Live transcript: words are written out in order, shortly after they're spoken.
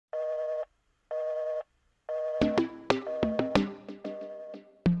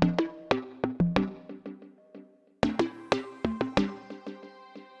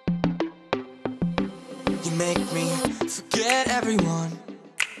make me forget everyone.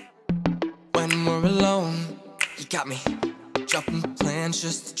 When we're alone, you got me dropping plans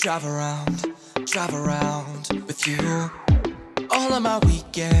just to drive around with you. All of my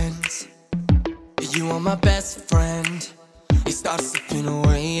weekends, you are my best friend. You start slipping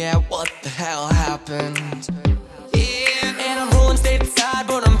away, yeah, what the hell happened? Yeah, and I'm rolling stateside,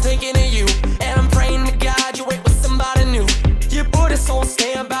 but I'm thinking of you. And I'm praying to God you ain't with somebody new. You put us on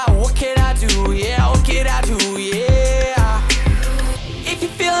standby, what can I do? Yeah, what can I do? Yeah. If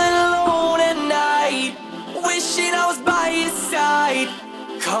you're feeling alone at night, wishing I was by your side,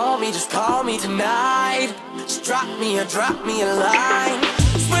 call me, just call me tonight. Just drop me a line.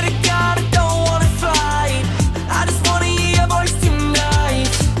 Swear to God I don't wanna fight, I just wanna hear your voice tonight.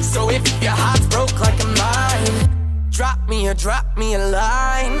 So if your heart's broke like mine, drop me a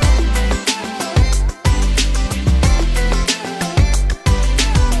line.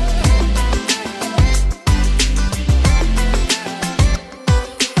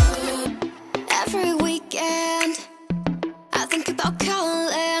 Every weekend I think about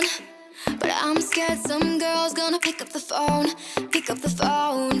calling, but I'm scared some girl's gonna pick up the phone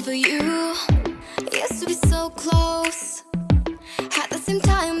for you. Used to be so close, had the same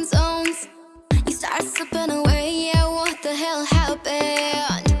time zones. You started slipping away, yeah, what the hell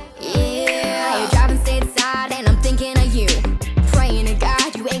happened? Yeah, you're driving stateside and I'm thinking of you. Praying to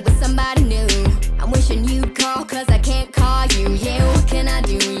God you ain't with somebody new. I'm wishing you'd call cause I can't call you. Yeah, what can I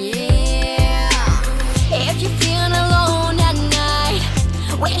do? Yeah. If you're feeling alone at night,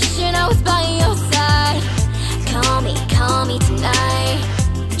 wishing I was by your side, call me tonight.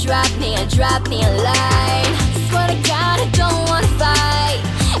 Drop me a line. Swear to God I don't wanna fight,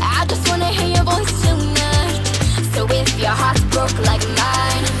 I just wanna hear your voice tonight. So if your heart's broke like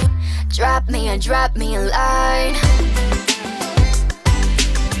mine, drop me a line.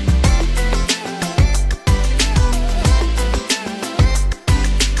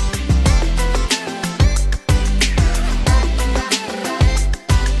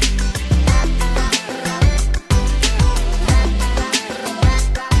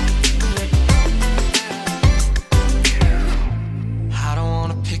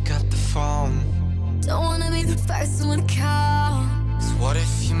 Don't wanna be the first one to call. So what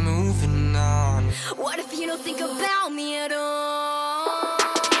if you're moving on? What if you don't think about me at all?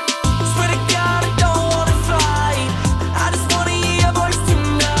 Swear to God I don't wanna fight, I just wanna hear your voice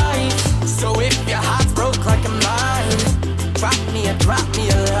tonight. So if your heart's broke like mine, drop me a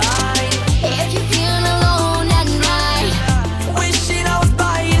line. If you're feeling alone at night, wishing I was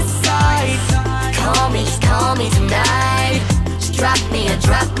by your side, call me tonight. Just drop me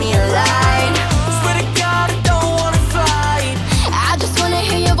a line. Swear to God I don't wanna fight, I just wanna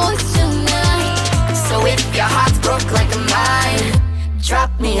hear your voice tonight. So if your heart's broke like mine,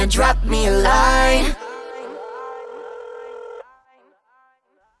 drop me a line.